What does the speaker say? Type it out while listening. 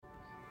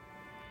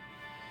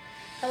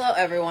Hello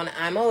everyone,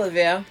 I'm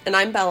Olivia. And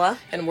I'm Bella.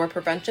 And we're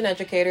prevention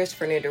educators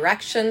for New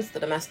Directions, the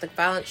Domestic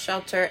Violence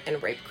Shelter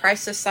and Rape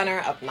Crisis Center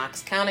of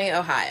Knox County,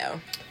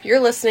 Ohio. You're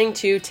listening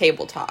to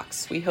Table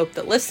Talks. We hope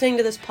that listening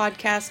to this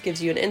podcast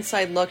gives you an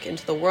inside look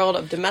into the world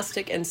of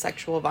domestic and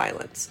sexual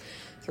violence.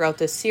 Throughout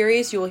this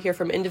series, you will hear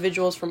from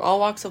individuals from all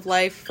walks of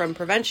life, from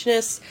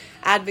preventionists,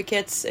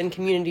 advocates, and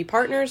community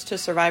partners to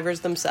survivors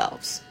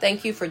themselves.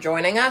 Thank you for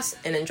joining us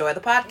and enjoy the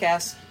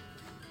podcast.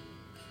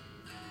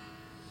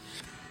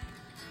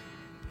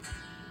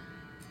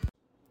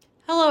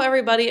 Hello,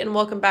 everybody, and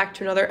welcome back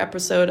to another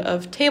episode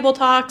of Table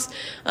Talks.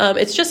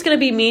 It's just going to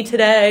be me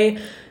today,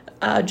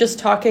 just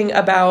talking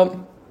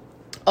about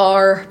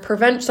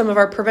some of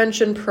our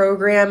prevention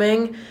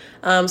programming,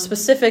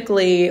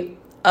 specifically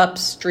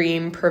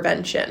upstream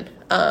prevention.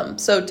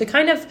 So to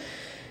kind of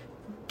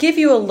give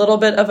you a little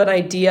bit of an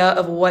idea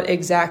of what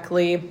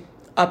exactly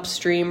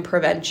upstream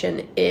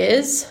prevention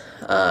is,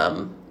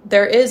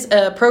 there is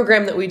a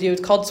program that we do.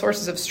 It's called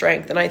Sources of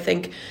Strength, and I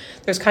think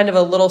there's kind of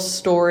a little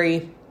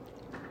story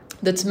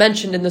that's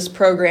mentioned in this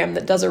program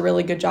that does a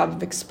really good job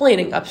of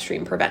explaining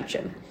upstream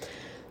prevention.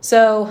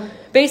 So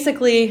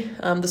basically,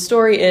 the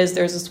story is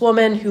there's this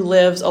woman who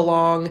lives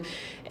along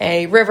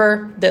a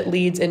river that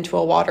leads into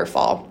a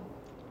waterfall.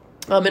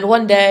 And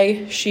one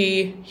day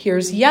she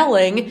hears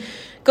yelling,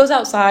 goes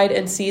outside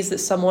and sees that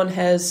someone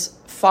has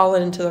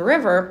fallen into the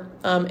river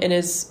and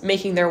is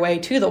making their way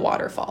to the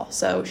waterfall.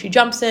 So she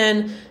jumps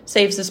in,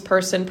 saves this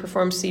person,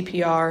 performs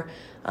CPR,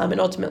 and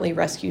ultimately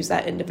rescues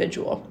that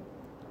individual.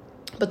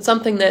 But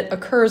something that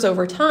occurs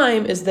over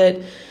time is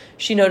that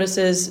she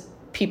notices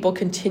people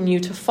continue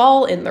to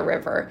fall in the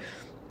river.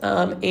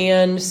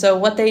 And so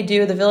what they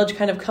do, the village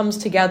kind of comes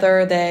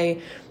together.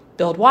 They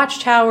build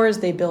watchtowers,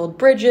 they build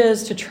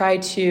bridges to try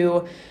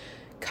to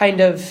kind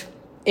of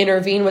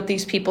intervene with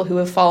these people who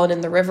have fallen in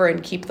the river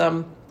and keep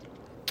them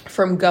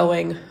from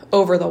going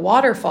over the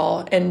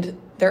waterfall. And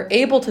they're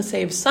able to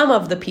save some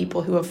of the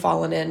people who have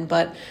fallen in,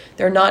 but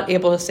they're not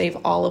able to save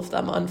all of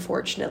them,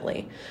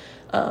 unfortunately.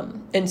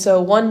 And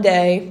so one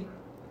day,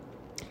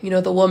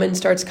 the woman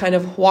starts kind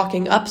of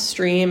walking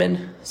upstream,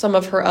 and some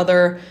of her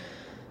other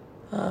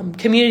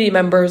community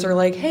members are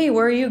like, "Hey,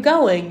 where are you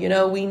going?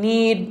 We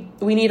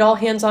need all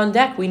hands on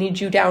deck. We need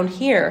you down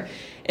here."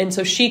 And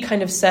so she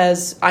kind of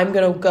says, "I'm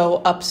going to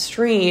go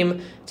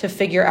upstream to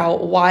figure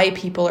out why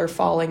people are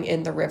falling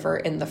in the river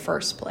in the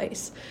first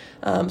place."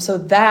 So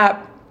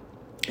that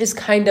is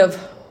kind of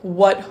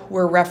what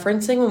we're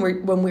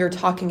referencing when we're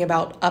talking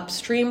about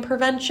upstream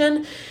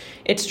prevention.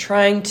 It's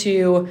trying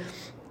to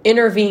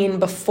intervene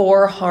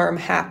before harm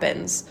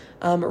happens,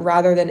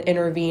 rather than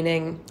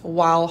intervening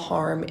while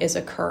harm is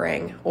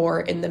occurring or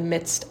in the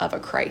midst of a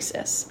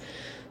crisis.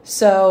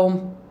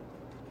 So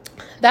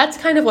that's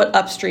kind of what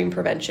upstream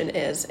prevention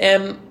is.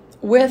 And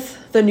with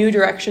the New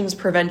Directions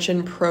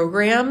prevention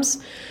programs,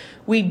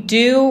 we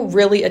do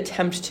really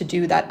attempt to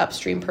do that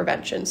upstream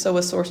prevention. So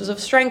with Sources of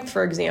Strength,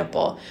 for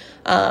example,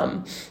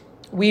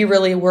 we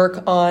really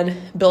work on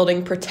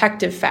building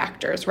protective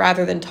factors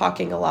rather than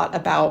talking a lot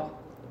about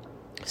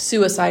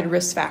suicide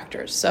risk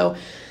factors. So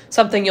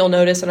something you'll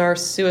notice in our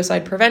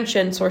suicide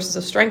prevention Sources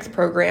of Strength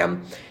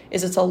program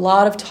is it's a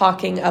lot of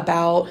talking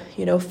about,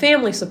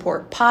 family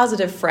support,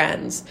 positive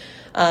friends,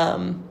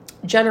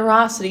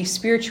 generosity,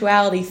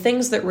 spirituality,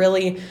 things that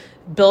really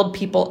build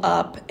people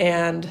up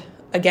and,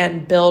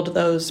 again, build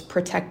those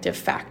protective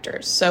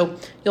factors. So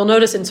you'll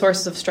notice in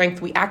Sources of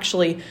Strength, we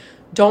actually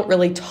don't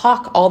really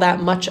talk all that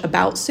much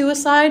about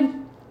suicide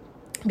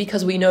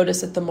because we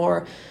notice that the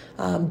more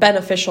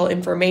beneficial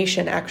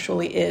information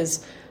actually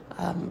is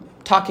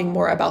talking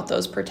more about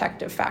those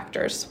protective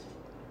factors.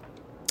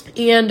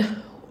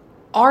 And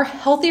our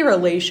healthy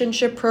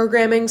relationship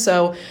programming,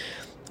 so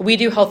we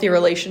do healthy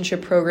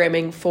relationship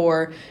programming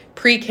for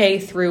pre-K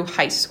through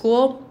high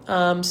school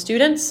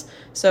students.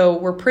 So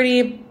we're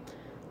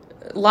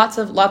lots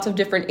of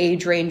different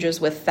age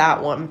ranges with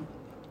that one.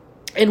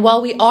 And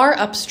while we are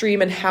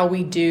upstream in how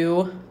we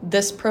do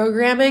this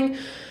programming,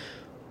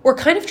 we're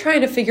kind of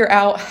trying to figure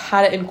out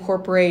how to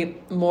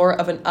incorporate more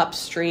of an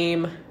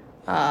upstream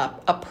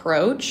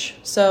approach.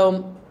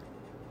 So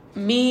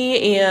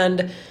me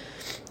and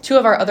two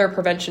of our other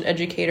prevention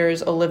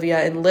educators, Olivia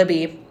and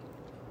Libby,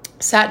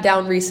 sat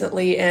down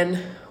recently and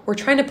we're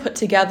trying to put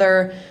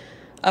together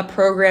a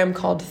program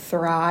called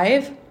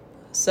Thrive.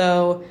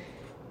 So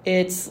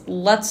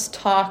let's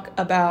talk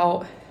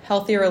about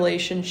healthy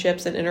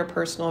relationships and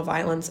interpersonal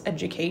violence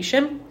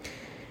education.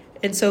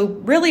 And so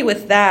really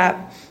with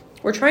that,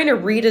 we're trying to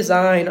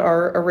redesign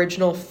our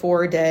original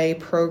 4-day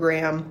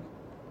program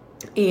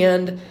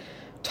and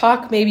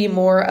talk maybe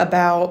more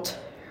about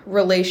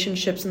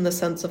relationships in the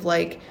sense of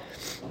like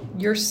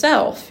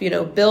yourself,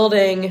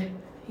 building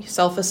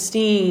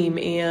self-esteem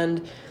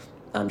and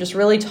just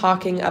really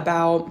talking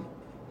about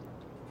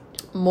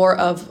more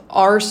of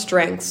our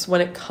strengths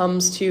when it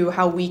comes to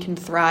how we can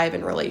thrive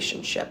in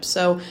relationships.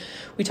 So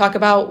we talk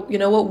about,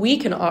 what we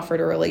can offer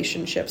to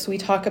relationships. We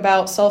talk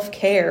about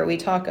self-care. We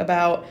talk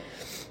about,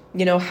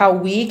 how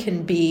we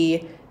can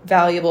be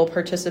valuable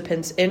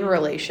participants in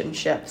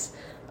relationships.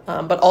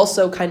 but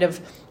also kind of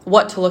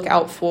what to look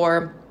out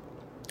for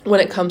when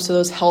it comes to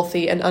those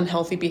healthy and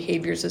unhealthy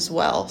behaviors as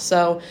well.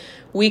 So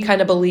we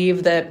kind of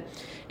believe that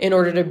in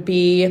order to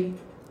be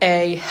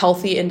a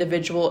healthy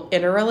individual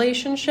in a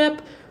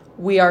relationship,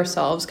 we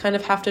ourselves kind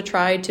of have to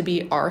try to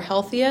be our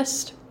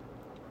healthiest.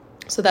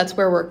 So that's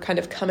where we're kind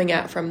of coming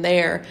at from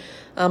there.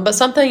 But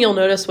something you'll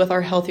notice with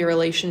our Healthy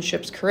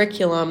Relationships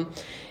curriculum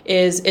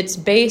is it's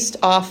based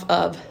off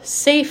of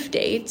Safe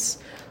Dates,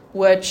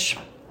 which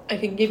I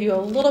can give you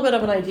a little bit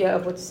of an idea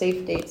of what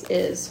Safe Dates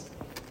is.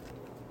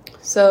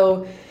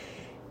 So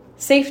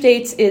Safe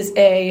Dates is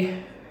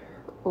a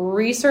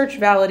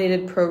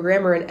research-validated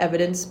program or an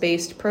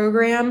evidence-based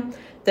program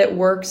that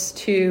works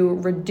to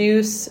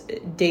reduce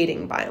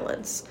dating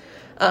violence.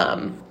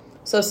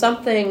 So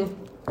something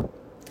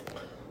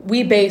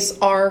we base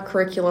our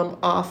curriculum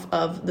off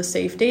of the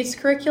Safe Dates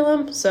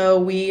curriculum. So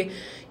we,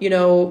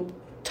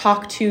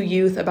 talk to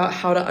youth about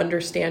how to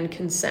understand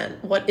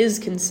consent. What is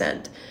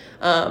consent?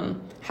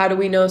 How do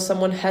we know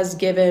someone has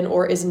given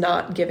or is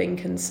not giving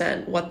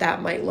consent? What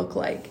that might look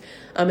like.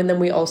 And then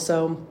we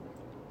also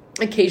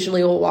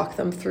occasionally will walk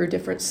them through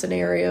different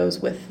scenarios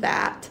with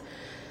that.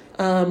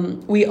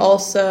 We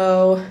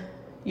also,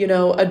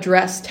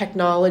 address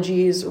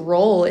technology's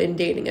role in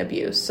dating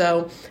abuse.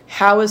 So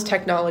how is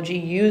technology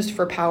used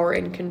for power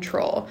and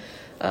control?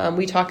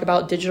 We talk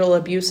about digital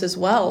abuse as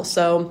well.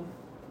 So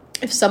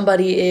if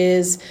somebody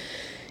is,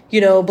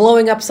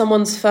 blowing up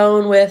someone's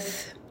phone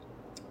with,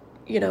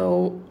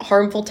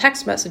 harmful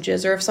text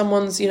messages, or if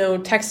someone's,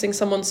 texting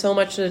someone so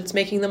much that it's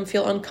making them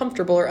feel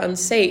uncomfortable or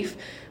unsafe,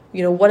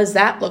 what does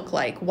that look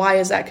like? Why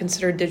is that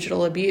considered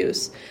digital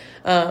abuse?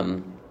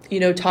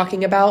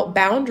 Talking about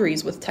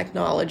boundaries with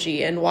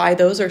technology and why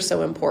those are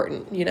so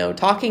important,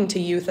 talking to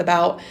youth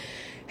about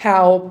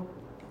how,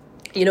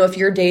 if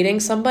you're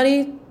dating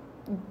somebody,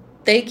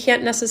 they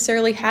can't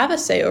necessarily have a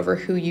say over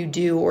who you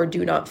do or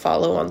do not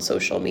follow on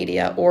social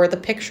media, or the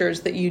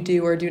pictures that you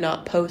do or do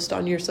not post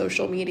on your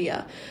social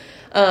media.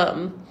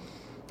 And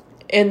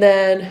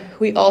then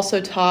we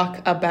also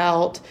talk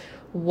about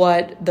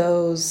what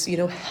those,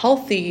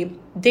 healthy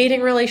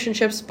dating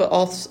relationships, but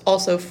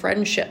also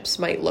friendships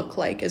might look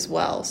like as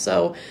well.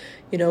 So,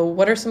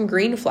 what are some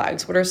green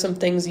flags? What are some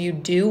things you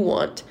do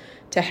want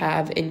to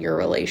have in your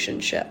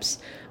relationships?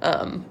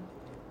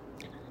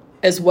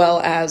 As well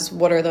as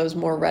what are those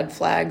more red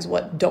flags?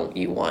 What don't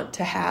you want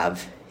to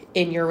have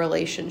in your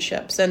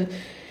relationships? And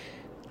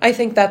I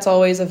think that's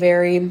always a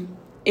very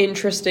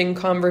interesting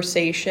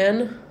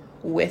conversation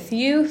with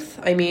youth.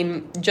 I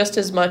mean, just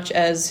as much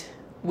as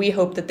we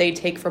hope that they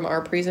take from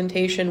our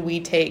presentation, we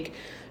take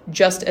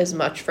just as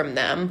much from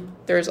them.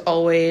 There's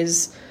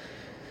always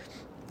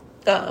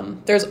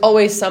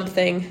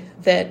something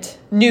that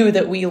new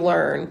that we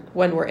learn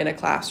when we're in a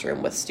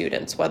classroom with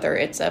students, whether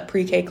it's a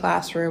pre-K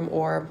classroom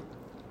or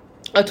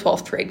a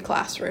 12th grade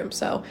classroom.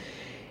 So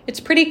it's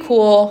pretty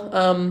cool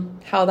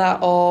how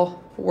that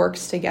all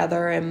works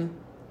together. And,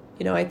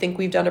 I think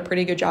we've done a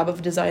pretty good job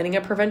of designing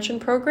a prevention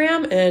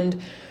program,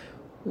 and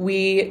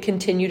we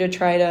continue to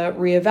try to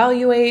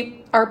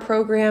reevaluate our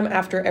program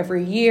after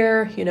every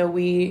year.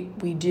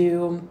 We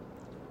do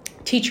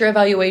teacher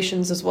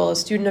evaluations as well as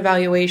student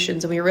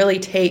evaluations, and we really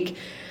take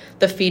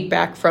the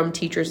feedback from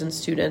teachers and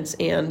students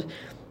and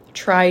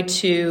try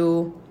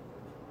to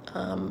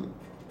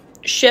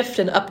shift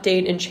and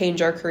update and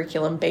change our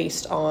curriculum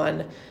based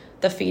on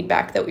the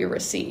feedback that we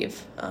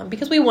receive,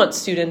 because we want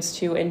students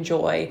to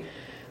enjoy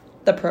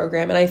the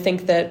program. And I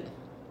think that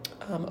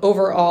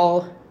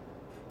overall,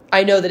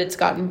 I know that it's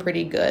gotten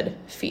pretty good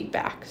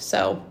feedback.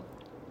 So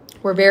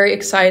we're very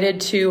excited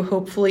to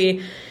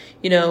hopefully,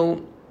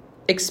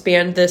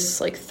 expand this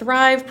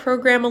Thrive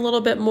program a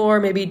little bit more,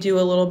 maybe do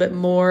a little bit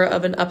more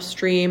of an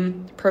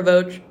upstream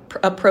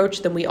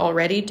approach than we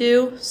already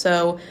do.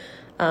 So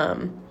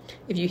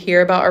if you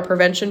hear about our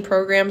prevention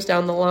programs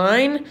down the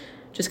line,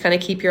 just kind of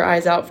keep your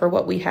eyes out for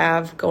what we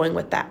have going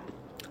with that.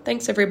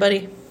 Thanks,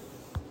 everybody.